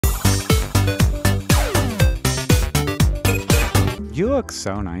You look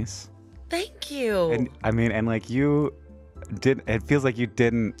so nice. Thank you. And I mean, and like you did. It feels like you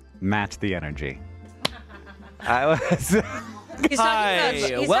didn't match the energy. I was.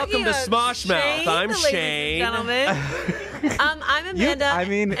 Hi, welcome to Smosh Mouth. I'm Shane. Gentlemen. I'm Amanda. I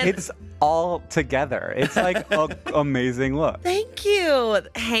mean, it's all together. It's like an amazing look. Thank you,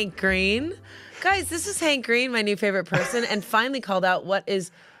 Hank Green. Guys, this is Hank Green, my new favorite person, and finally called out what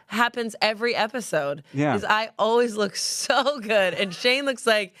happens every episode. Yeah. Is I always look so good, and Shane looks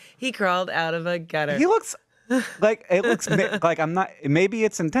like he crawled out of a gutter. He looks like like I'm not. Maybe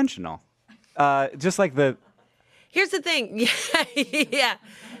it's intentional. Just like the. Here's the thing. Yeah.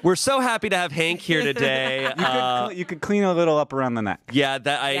 We're so happy to have Hank here today. You could clean a little up around the neck. Yeah,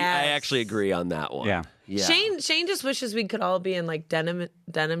 I actually agree on that one. Yeah. Shane just wishes we could all be in like denim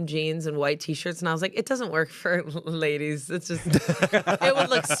jeans and white t-shirts, and I was like, it doesn't work for ladies. It's just it would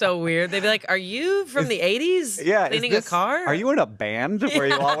look so weird. They'd be like, "Are you from the '80s? Yeah, cleaning a car? Are you in a band where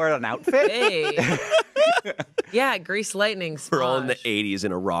you all wear an outfit?" Hey. Yeah, Grease Lightning. Smosh. We're all in the '80s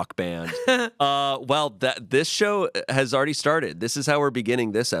in a rock band. Well, this show has already started. This is how we're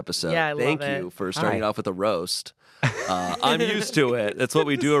beginning this episode. Yeah, I Thank love it. you for starting off with a roast. I'm used to it. That's what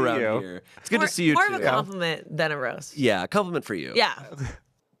we do around here. It's good to see you more too. More of a compliment than a roast. Yeah, a compliment for you. Yeah.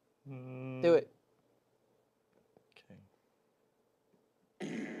 Do it.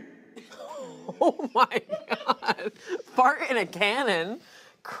 Okay. Oh my God. Fart in a cannon.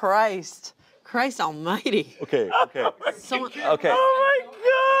 Christ almighty. Okay. Someone... Okay. Oh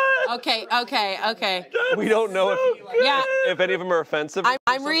my God. Okay. We don't know if any of them are offensive.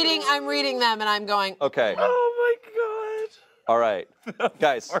 I'm reading them and I'm going. Okay. Oh my God. All right,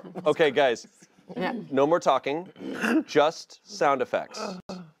 guys. Okay, guys. Yeah. No more talking. Just sound effects.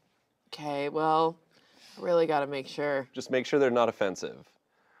 Okay. Well, I really got to make sure. Just make sure they're not offensive.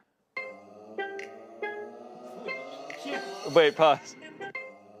 Wait. Pause.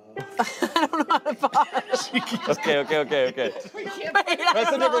 I don't know how to pause. Okay.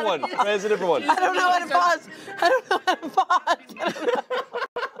 Press a different one. I don't know how to pause.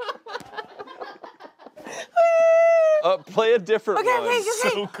 Play a different one. Okay.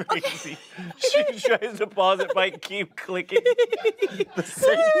 So crazy. She tries to pause it by keep clicking the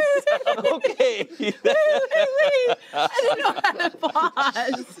same sound. Okay. Wait. I don't know how to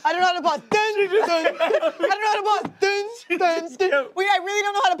pause. I don't know how to pause. Dun, dun, dun. I don't know how to pause. Dun, dun, dun. Wait, I really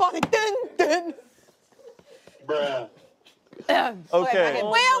don't know how to pause it. Dun, dun. Bruh. Okay. Wait,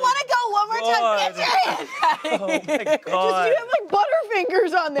 I want to go one more time. Get your hand. Oh my God. You have like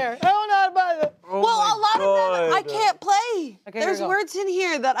butterfingers on there. I don't know how to pause it. Oh well, a lot of them I God. can't play. Okay, There's here we go. words in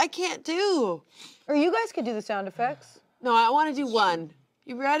here that I can't do. Or you guys could do the sound effects. No, I want to do one.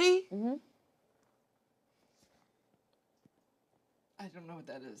 You ready? Mm-hmm. I don't know what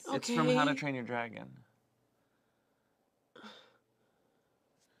that is. It's from How to Train Your Dragon.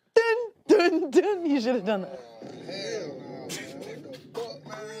 Dun, dun, dun. You should have done that.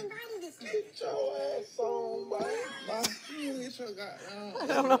 I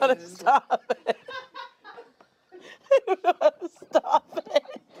don't know how to stop it. I don't know how to stop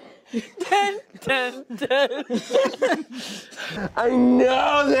it. Dun, dun, dun. I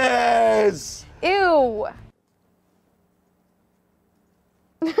know this. Ew.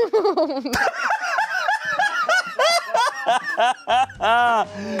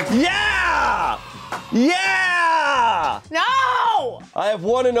 Yeah! No! I have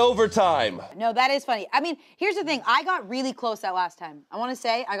won in overtime. No, that is funny. I mean, here's the thing. I got really close that last time. I want to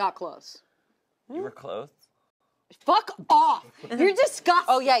say I got close. You were close. Fuck off. You're disgusting.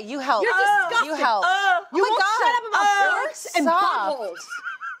 Oh, yeah, you help. You're disgusting. You help. You won't shut up about forks and stop. buttholes.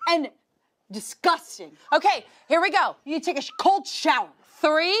 And disgusting. Okay, here we go. You need to take a cold shower.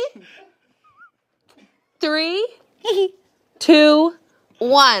 3, 2,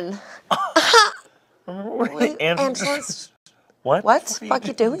 1. Angela's. What? What the fuck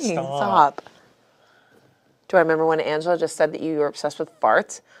you doing? Stop. Do I remember when Angela just said that you were obsessed with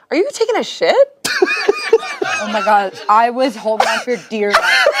farts? Are you taking a shit? Oh my God. I was holding on for dear life.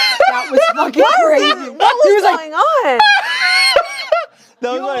 That was fucking crazy. What was going on?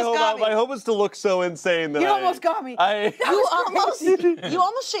 That was my almost got hope. me. My hope was to look so insane that You almost got me. You almost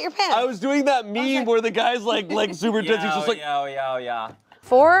shit your pants. I was doing that meme where the guy's like super intense. He's just like, Yeah.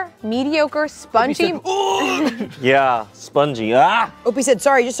 4 mediocre spongy. Yeah, spongy. Ah! Opie said,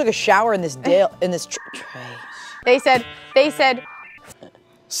 sorry, I just took a shower in this tray. They said.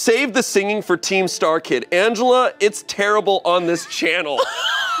 save the singing for Team Star Kid. Angela, it's terrible on this channel.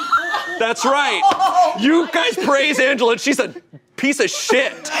 That's right. You guys praise Angela, and she's a piece of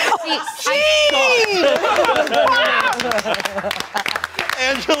shit.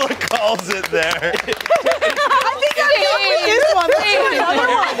 Angela calls it there. I think I'm done with this one. Let's do another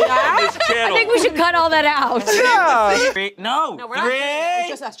one. This channel. I think we should cut all that out. No, we're not. three,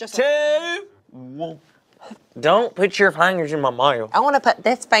 Just us, just us. 2, 1. Don't put your fingers in my mouth. I want to put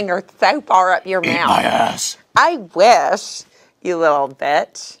this finger so far up your mouth. My ass. I wish, you little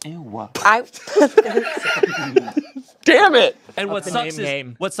bitch. Ew. I. Damn it! And what the sucks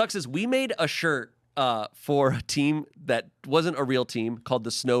name. is we made a shirt for a team that wasn't a real team called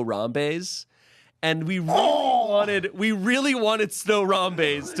the Snow Rambays. And we really wanted Snow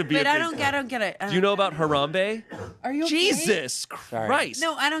Rambays to be Wait, a I big don't get it. Do you know about Harambe? Are you okay? Jesus Christ.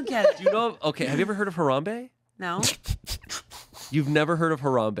 No, I don't get it. Do you know? Okay, have you ever heard of Harambe? No. You've never heard of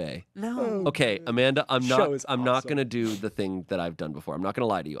Harambe? No. Okay, Amanda, I'm show is not going to do the thing that I've done before. I'm not going to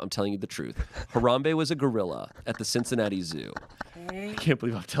lie to you. I'm telling you the truth. Harambe was a gorilla at the Cincinnati Zoo. I can't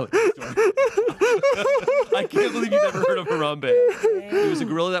believe I'm telling you this story. I can't believe you've never heard of Harambe. He was a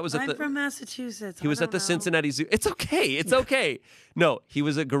gorilla that was at I'm the from Massachusetts. He was at the Cincinnati Zoo. It's okay. It's okay. No, he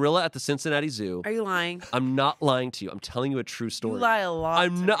was a gorilla at the Cincinnati Zoo. Are you lying? I'm not lying to you. I'm telling you a true story. You lie a lot.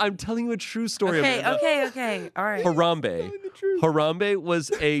 I'm telling you a true story. Okay, Amanda. okay. All right. Harambe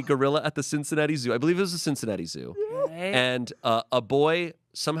was a gorilla at the Cincinnati Zoo. I believe it was the Cincinnati Zoo. Okay. And a boy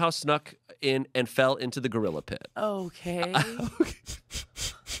somehow snuck in and fell into the gorilla pit. Okay.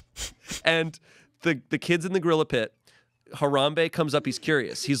 And the kids in the gorilla pit, Harambe comes up. He's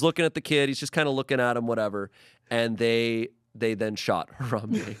curious. He's looking at the kid. He's just kind of looking at him, whatever. And they then shot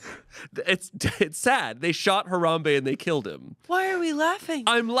Harambe. It's sad. They shot Harambe and they killed him. Why are we laughing?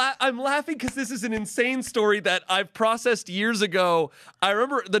 I'm laughing because this is an insane story that I've processed years ago. I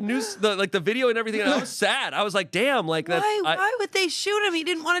remember the news, the video and everything. And I was sad. I was like, damn, like that. Why would they shoot him? He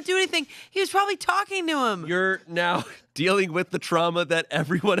didn't want to do anything. He was probably talking to him. You're now dealing with the trauma that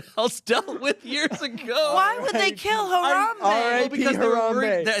everyone else dealt with years ago. Why would they kill Harambe? Well, because they were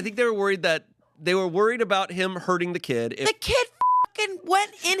worried. I think they were worried that they were worried about him hurting the kid. The kid fucking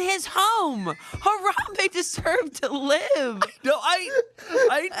went in his home. Harambe deserved to live. No,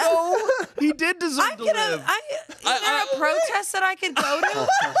 I know he did deserve to live. Is there a protest that I could go to?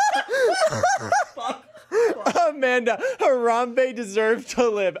 Amanda, Harambe deserved to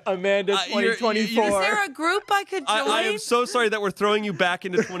live. Amanda, 2024. Is there a group I could join? I am so sorry that we're throwing you back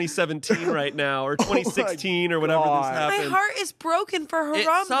into 2017 right now, or 2016 or whenever this happened. My heart is broken for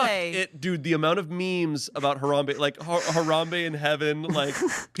Harambe. Dude, the amount of memes about Harambe, like Harambe in heaven, like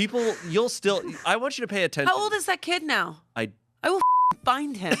people, I want you to pay attention. How old is that kid now? I will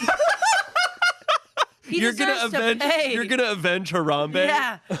find him. You're gonna avenge Harambe.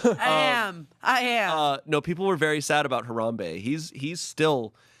 Yeah, I am. No, people were very sad about Harambe. He's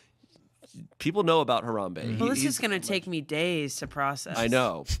still. People know about Harambe. Well, this is gonna take me days to process. I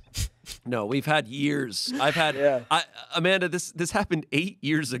know. No, we've had years. I've had. Amanda, this happened 8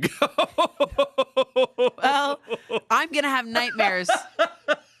 years ago. Well, I'm gonna have nightmares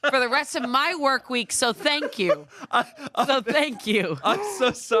for the rest of my work week. So thank you. Thank you. I'm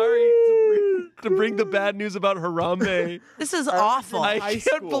so sorry to bring the bad news about Harambe. This is awful. I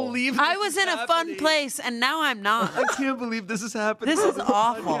can't believe I was in a fun place and now I'm not. I can't believe this is happening. This is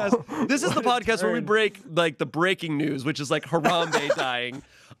awful. This is the podcast where we break like the breaking news, which is like Harambe dying.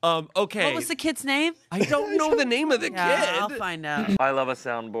 Okay. What was the kid's name? I don't know the name of the kid. I'll find out. I love a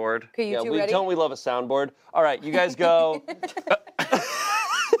soundboard. Okay, you two ready? Don't we love a soundboard? All right, you guys go.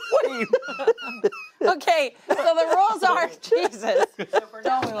 What are you? Okay, so the rules are Jesus.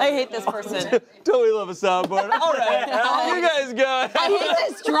 I hate this person. Don't we love a soundboard? All right, you guys go. I hate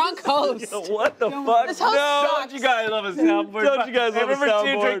this drunk host. What the fuck? This host Don't you guys love a soundboard? Don't you guys love a Remember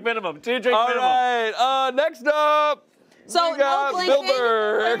soundboard? 2 drink minimum. 2 drink All minimum. right, next up, So we got no Bill blinking.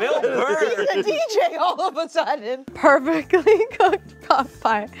 Burr. Bill Burr. He's a DJ all of a sudden. Perfectly cooked pot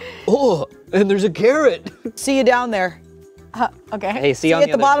pie. Oh, and there's a carrot. See you down there. Okay. Hey, see you on at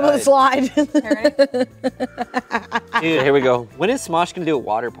the the bottom other of the slide. Dude, here we go. When is Smosh gonna do a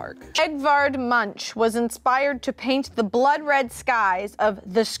water park? Edvard Munch was inspired to paint the blood-red skies of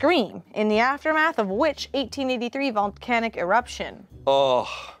The Scream in the aftermath of which 1883 volcanic eruption? Oh,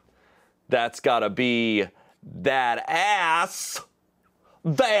 that's gotta be that ass.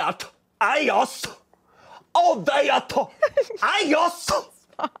 That ass. Oh, that ass. Don't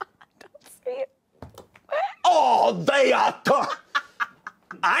see it. Oh, that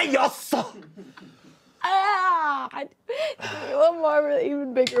ass. Ah! One more,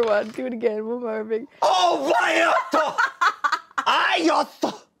 even bigger one. Do it again. One more big. Oh, that ass.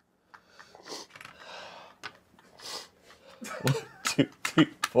 1, 2, 3,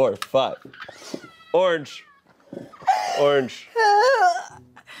 4, 5. Orange. Orange.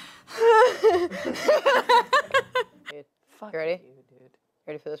 You ready?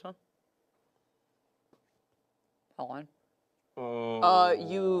 Ready for this one? Hold on.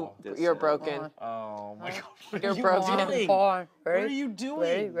 You're broken. Oh my god. You're broken. Hold on. Ready? What are you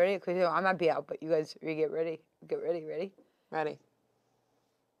doing? Ready? Ready? I might be out, but you guys, get ready. Get ready. Ready? Ready.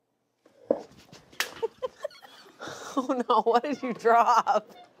 Oh no, what did you drop?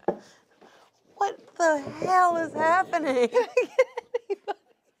 What the hell is happening?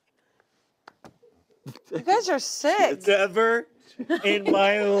 You guys are sick. Never in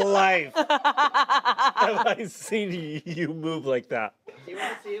my life have I seen you move like that. Do you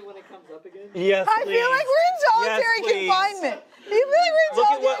want to see it when it comes up again? Yes, I please. feel like we're in solitary Yes, please. confinement. You feel like we're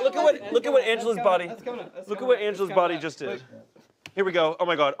in solitary Look at what Angela's body. Look at what Angela's body up. just did. Here we go. Oh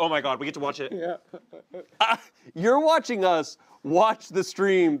my god. We get to watch it. Yeah. You're watching us watch the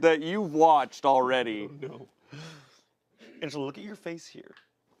stream that you've watched already. Oh, no. Angela, look at your face here.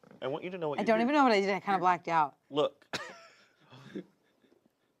 I want you to know what I you're don't doing. even know what I did. I kind of blacked out. Look.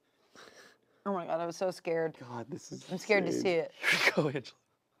 Oh my god, I was so scared. God, this is I'm scared to see it. Here we go, Angela.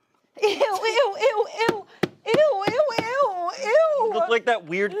 Ew, ew, ew, ew, ew, ew, ew, You ew. look like that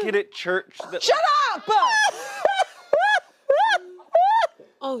weird kid at church. That, Shut up!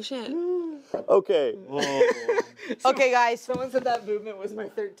 Oh shit. Okay. Okay, guys. Someone said that movement was my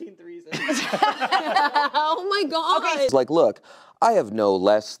 13th reason. Oh my god. Okay. It's like, look, I have no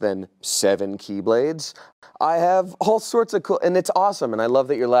less than 7 Keyblades. I have all sorts of cool, and it's awesome, and I love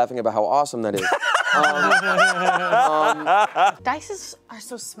that you're laughing about how awesome that is. Dices are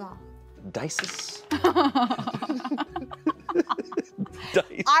so small. Dices?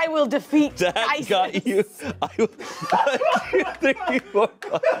 Dice. I will defeat That Dices. got you. I will. 3, 4,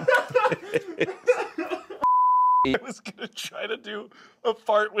 5. I was gonna try to do a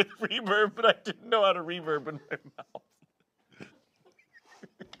fart with reverb, but I didn't know how to reverb in my mouth.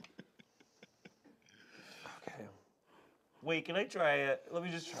 Okay. Wait, can I try it? Let me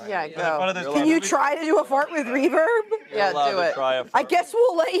just try Yeah, it. go. One of those Can you try to do a fart with reverb? Yeah, do it. I guess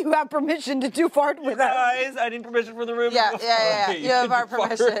we'll let you have permission to do fart with us. Guys, I need permission for the room. Yeah. Okay, You have our can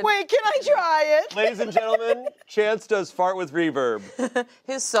fart. permission. Wait, can I try it? Ladies and gentlemen, Chance does fart with reverb.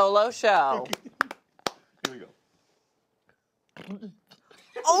 His solo show. Here we go.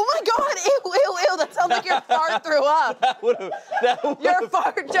 Oh my god, ew, ew, ew. That sounds like your fart threw up. Your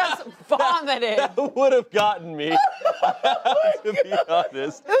fart just vomited. That would have gotten me. To be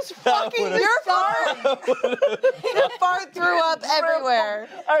honest. It's fucking Your fart threw up everywhere.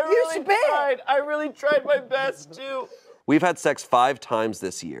 I really spit. tried. I really tried my best too. We've had sex 5 times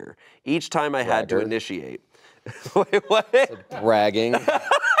this year. Each time I had to Bragger. initiate. Wait, what? Bragging.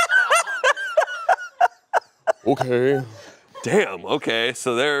 Okay. Damn, okay,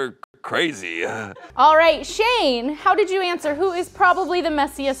 so they're crazy. All right, Shane, how did you answer? Who is probably the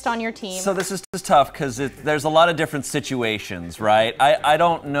messiest on your team? So this is tough because there's a lot of different situations, right? I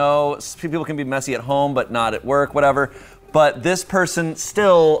don't know. People can be messy at home, but not at work, whatever. But this person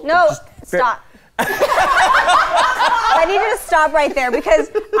still. No, stop. I need you to stop right there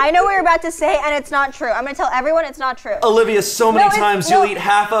because I know what you're about to say and it's not true. I'm gonna tell everyone it's not true. Olivia, so many No, it's- times no. you'll eat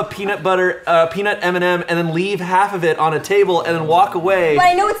half a peanut M&M, and then leave half of it on a table and then walk away. But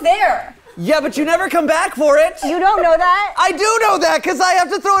I know it's there. Yeah, but you never come back for it. You don't know that? I do know that because I have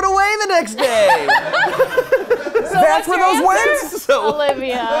to throw it away the next day. That's where those went. So,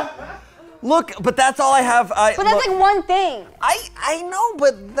 Olivia. look, but that's all I have. But that's like one thing. I know,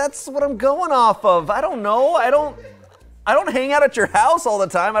 but that's what I'm going off of. I don't know. I don't hang out at your house all the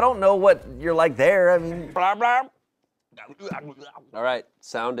time. I don't know what you're like there. I mean, Blah, blah. All right,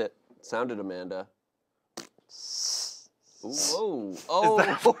 sound it. Sound it, Amanda. Ooh, oh.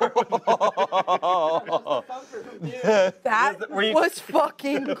 That was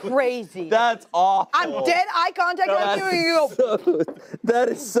fucking crazy. That's awful. I'm dead eye contact with you and you go, That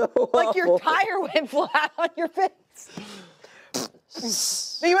is so like your awful. tire went flat on your face.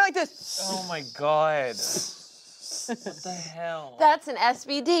 You went like this. Oh my god. What the hell? That's an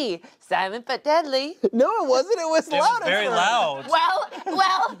SBD. Silent but deadly. No, it wasn't. It was It was loud. very loud. Well,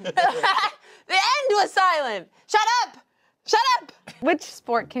 the end was silent. Shut up. Shut up. Which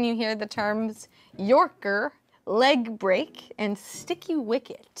sport can you hear the terms Yorker, leg break, and sticky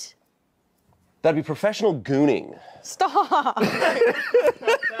wicket? That'd be professional gooning. Stop! I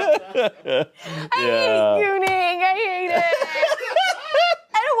hate gooning. I hate it.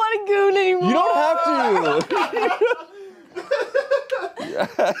 I don't want to goon anymore. You don't have to.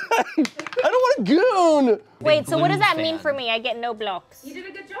 I don't want to goon. Wait, so what does that mean for me? I get no blocks. You did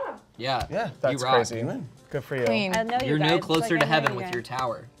a good job. Yeah, That's you rock. crazy. Good for you. Queen. I know you You're guys. no It's closer like to I know heaven you with guys. your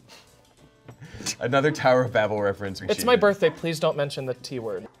tower. Another Tower of Babel reference. It's my birthday. Please don't mention the T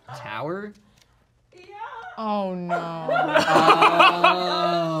word. Tower? Oh no.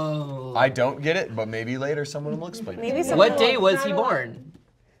 I don't get it, but maybe later someone will explain it. Maybe what day was he born?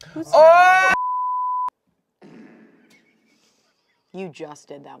 Oh! You just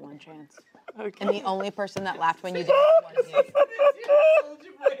did that one, Chance. Okay. And the only person that laughed when you did it was you.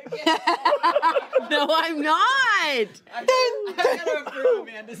 No, I'm not. I gotta approve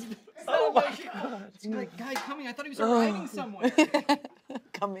Amanda's. Oh my god. It's like, guy coming. I thought he was arriving somewhere.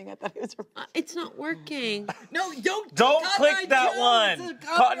 Coming, I thought he was arriving. It's not working. No, don't click that one.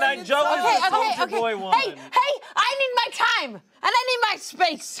 Cotton Eye Joe is the Soldier Boy one. Hey, I need my time, and I need my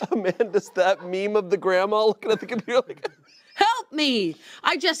space. Amanda's that meme of the grandma looking at the computer like. Help me!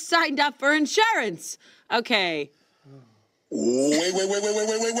 I just signed up for insurance. Okay. Wait.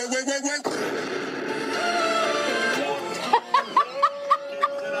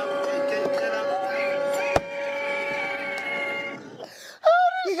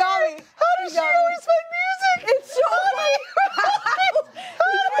 You got me. How does she always find music? It's so funny.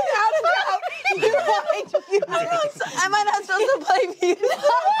 Without a doubt, am I not supposed to play music?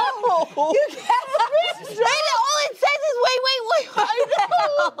 No. You can't. All it says is wait. I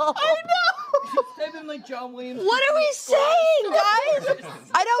know. Type in like John Williams. What are we saying, guys?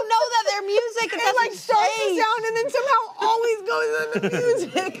 I don't know that they're music. It like starts the sound and then somehow always goes into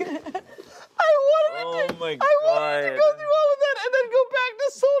music. Oh my god. I wanted to go through all of that and then go back to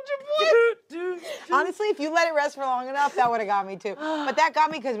Soldier Boy. Honestly, if you let it rest for long enough, that would have got me too. But that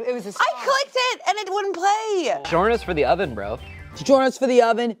got me because it was a song. I clicked it and it wouldn't play. Join us for the oven, bro. Join us for the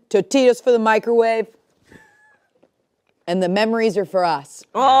oven, tortillas for the microwave, and the memories are for us.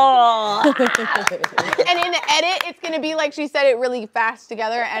 Oh. And in the edit, it's gonna be like she said it really fast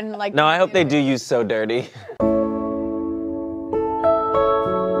together and like. No, I hope they do you so dirty.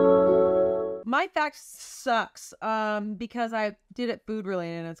 My fact sucks because I did it food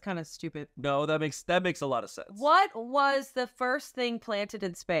related and it's kind of stupid. No, that makes a lot of sense. What was the first thing planted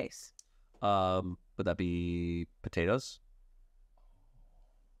in space? Would that be potatoes?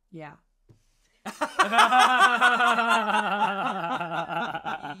 Yeah.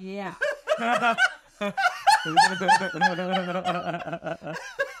 Yeah.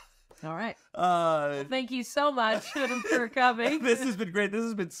 All right. Thank you so much for coming. This has been great. This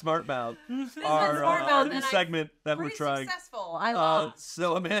has been Smart Mouth. Our new segment that we're trying. Successful. I love.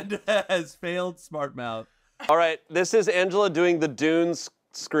 So Amanda has failed Smart Mouth. All right, this is Angela doing the Dunes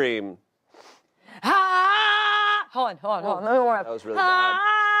scream. Hold on. Let me warm up. That was really bad.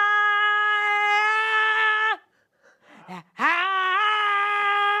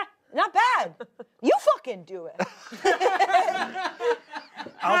 Not bad. You fucking do it.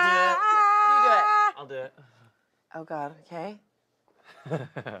 I'll do it. You do it. I'll do it. Oh God. Okay.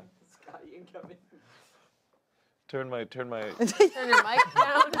 Scott, you can come in. Turn my. Turn your mic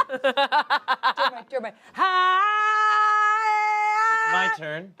down. turn my. Hi. My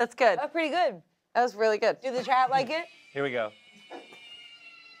turn. That's good. That's pretty good. That was really good. Do the chat like it? Here we go.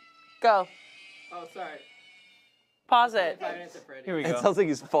 Go. Oh, sorry. Pause it. 5 minutes of Freddy. Here we go. It sounds like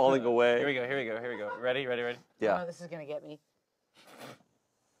he's falling away. Here we go. Ready? Yeah. Oh, this is gonna get me.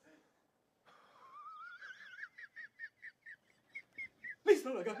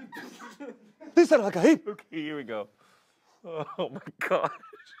 Okay, here we go. Oh my god.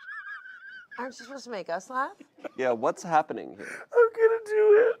 Aren't you supposed to make us laugh? Yeah, what's happening here? I'm gonna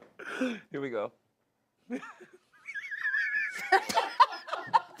do it. Here we go.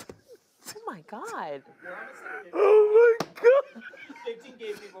 Oh my god. Oh my god. 15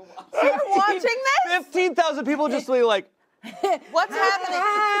 gay people watching. You're watching this? 15,000 people just like. What's happening?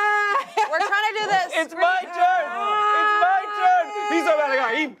 We're trying to do this. It's my turn. He's so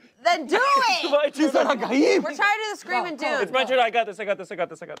bad. Then do it. It's my turn. We're trying to do the scream and do. It's my turn. I got this.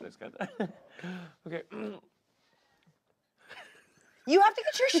 Okay. You have to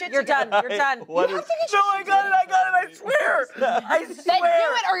get your shit You're together. done. You're done. What You is? have to get No, your I got it. I swear. I swear. Then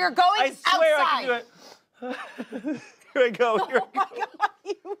do it or you're going I swear outside. I can do it. Here I go. Oh my God,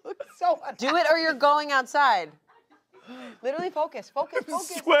 you look so unhappy. Do it or you're going outside. Literally focus. I'm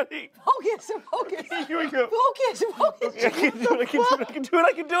sweating. Focus. Here we go. Focus. I can do it.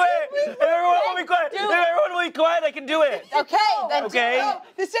 If everyone will be quiet. I can do it. Okay, then Okay. do it.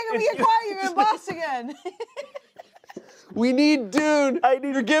 The second we get quiet, you're gonna boss again. We need Dune.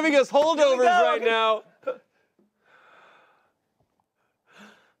 You're giving us holdovers right now.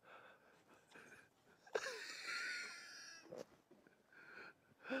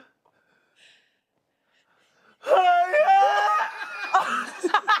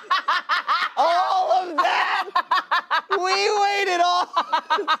 All of that. We waited all.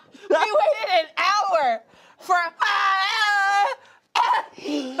 We waited an hour for.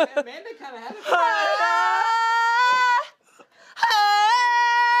 Amanda kind of had it.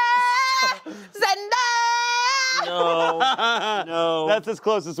 No. That's as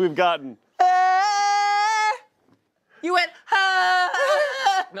close as we've gotten. You went,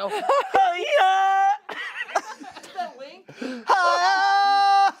 no.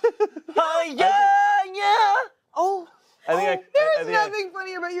 Oh, I think there's nothing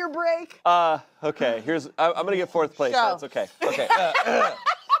funny about your break. Okay, I'm gonna get fourth place. Go. That's okay. Okay.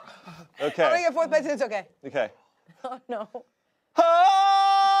 Okay. I'm gonna get fourth place and it's okay. Okay. Oh no.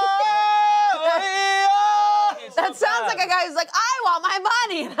 That sounds like a guy who's like, I want my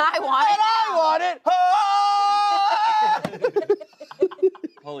money and I want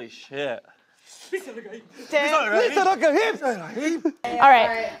it. Holy shit. All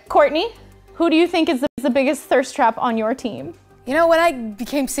right, Courtney, who do you think is the biggest thirst trap on your team? You know, when I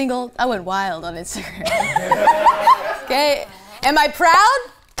became single, I went wild on Instagram. Okay, am I proud?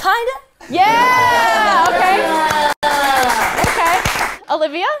 Kinda. Yeah. Okay.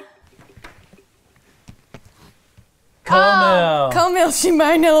 Olivia. Comil, she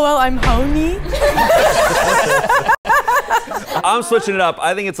mine, lol, I'm honey. I'm switching it up.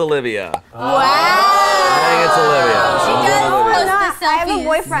 I think it's Olivia. Wow. I think it's Olivia. She does post the I have a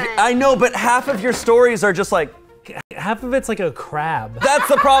boyfriend. I know, but half of your stories are just like. Half of it's like a crab. That's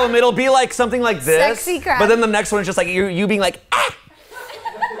the problem. It'll be like something like this. Sexy crab. But then the next one is just like you being like, ah,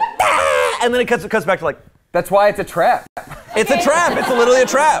 and then it cuts back to like. That's why it's a trap. It's a trap. It's literally a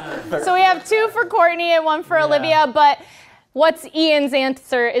trap. So we have 2 for Courtney and 1 for Olivia, but what's Ian's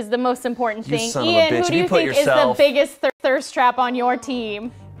answer is the most important You thing. son of a Ian, bitch. who do you Put think yourself- is the biggest thirst trap on your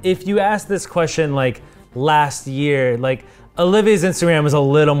team? If you asked this question like last year, like Olivia's Instagram was a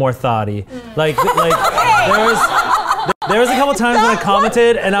little more thoughty. Like there was a couple times when I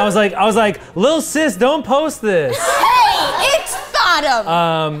commented and I was like, little sis, don't post this. Hey, it's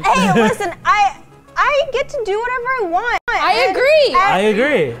Thottum. Hey, listen, I get to do whatever I want. I agree. I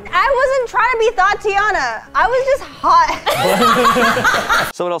agree. I wasn't trying to be Tatiana. I was just hot.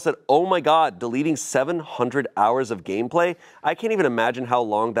 Someone else said, "Oh my God, deleting 700 hours of gameplay. I can't even imagine how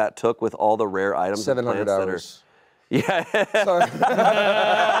long that took with all the rare items." and 700 plants that are-" hours. Yeah.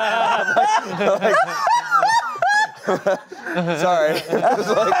 Sorry.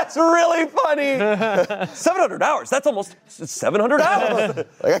 That's really funny. 700 hours. That's almost 700 hours.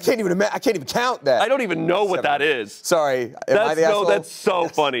 Like I can't even count that. I don't even know what that is. Sorry. Am I the asshole? That's so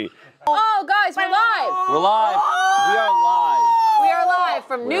funny. Oh, guys, we're live. We're live. We are live. We are live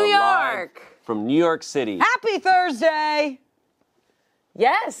from New York. From New York City. Happy Thursday.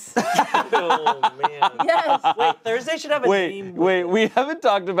 Yes. Oh, man. Yes. Wait, Thursday should have a name. Wait, we haven't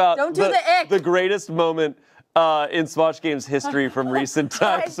talked about Don't do the ick. the greatest moment in Smosh Games history from recent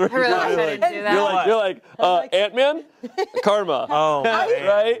times. I really shouldn't do that. You're like Ant-Man? Karma. Oh,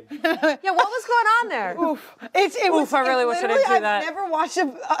 right? Yeah, what was going on there? It I really wish I didn't do that. I've never watched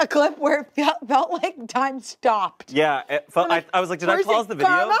a clip where it felt like time stopped. Yeah, I was like, did I pause the video?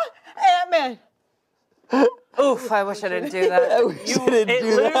 Karma? Ant-Man. Oof, I wish I didn't do that. It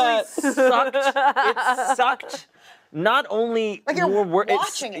literally sucked. It sucked. Not only Like you're your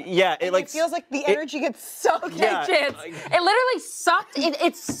watching it. Yeah, And like it feels like the energy gets sucked. Yeah. Chance. It literally sucked.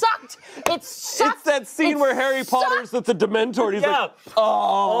 It sucked. It sucked. It's that scene where Harry Potter's that's a Dementor and he's Yeah. like, oh.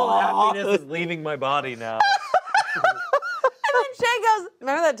 all happiness is leaving my body now. And then Shay goes,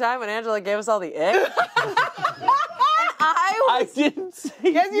 remember that time when Angela gave us all the ick? I didn't say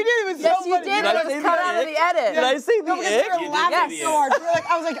Yes, you did. It was Yes, so you funny. did. It was cut out of the edit. Did I say the No, because ick? we were laughing so hard. We were like,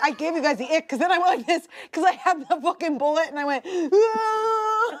 I was like, I gave you guys the ick, because then I went like this, because I had the fucking bullet, and I went, Yeah. and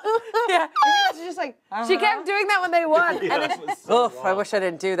you guys are just like, She kept doing that when they won. And then, oof, I wish I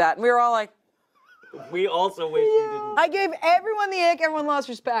didn't do that. And we were all like, We also wish you didn't. I gave everyone the ick, everyone lost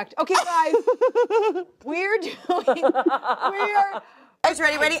respect. Okay, guys, we're doing, Guys,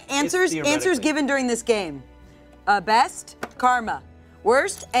 ready? Answers given during this game. Best, Karma.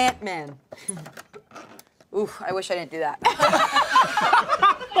 Worst, Ant-Man. Oof, I wish I didn't do that.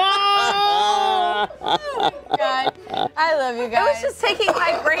 God, I love you it guys. was just taking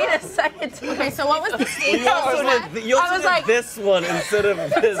my brain a second to. Okay, so what was the stage? You also did like- this one instead of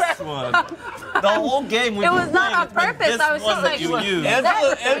this one. The whole game we It were was not playing on has been purpose. this I was one just that like, you look, used.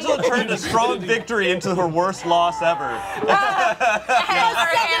 Angela turned a strong victory into her worst loss ever.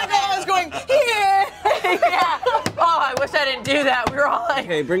 I was going, here. Yeah. Oh, I wish I didn't do that. We were all like,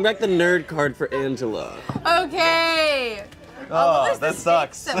 Okay, bring back the nerd card for Angela. Okay. Oh, that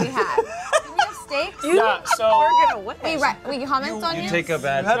sucks. That we had. Do we have steaks? Yeah, so we're gonna win. We comment on you? Take a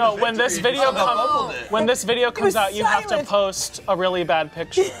bad. no, when this video comes out, you have to post a really bad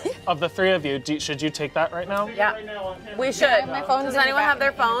picture of the three of you. Should you take that right now? Yeah, we should. My phone Does anyone have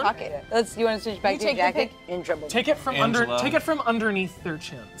their phone? You want to switch back to your jacket? In trouble. Take it from Angela. Take it from underneath their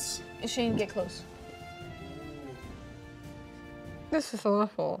chins. Shane, get close. This is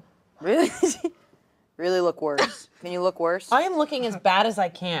awful. Really? Really look worse. Can you look worse? I am looking as bad as I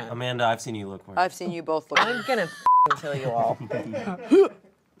can. Amanda, I've seen you look worse. I've seen you both look. I'm gonna kill you all.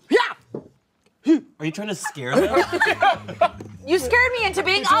 Are you trying to scare them? You scared me into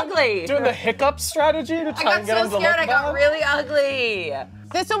being ugly. Doing the hiccup strategy to try and get I them got so to scared look I got bad? really ugly.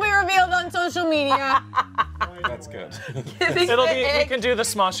 This will be revealed on social media. That's good. It'll be. We can do the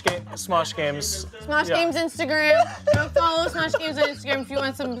Smosh games. Smosh Yeah. Games Instagram. Go follow Smosh Games on Instagram if you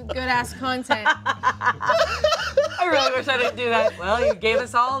want some good ass content. I really wish I didn't do that. Well, you gave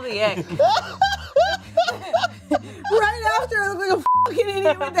us all the ick. Right after, I look like a fucking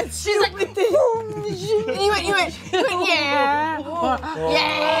idiot with that stupid thing. You went, yeah.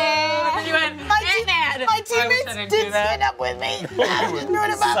 Yeah. You went, Ant-Man. My teammates did stand up with me. I was just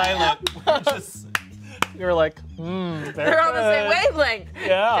doing it about Silent. You were like, They're on the same wavelength.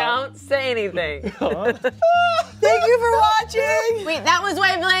 Yeah. Don't say anything. Thank you for watching. Wait, that was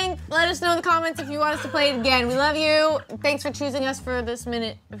Wavelength. Let us know in the comments if you want us to play it again. We love you. Thanks for choosing us for this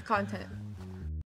minute of content.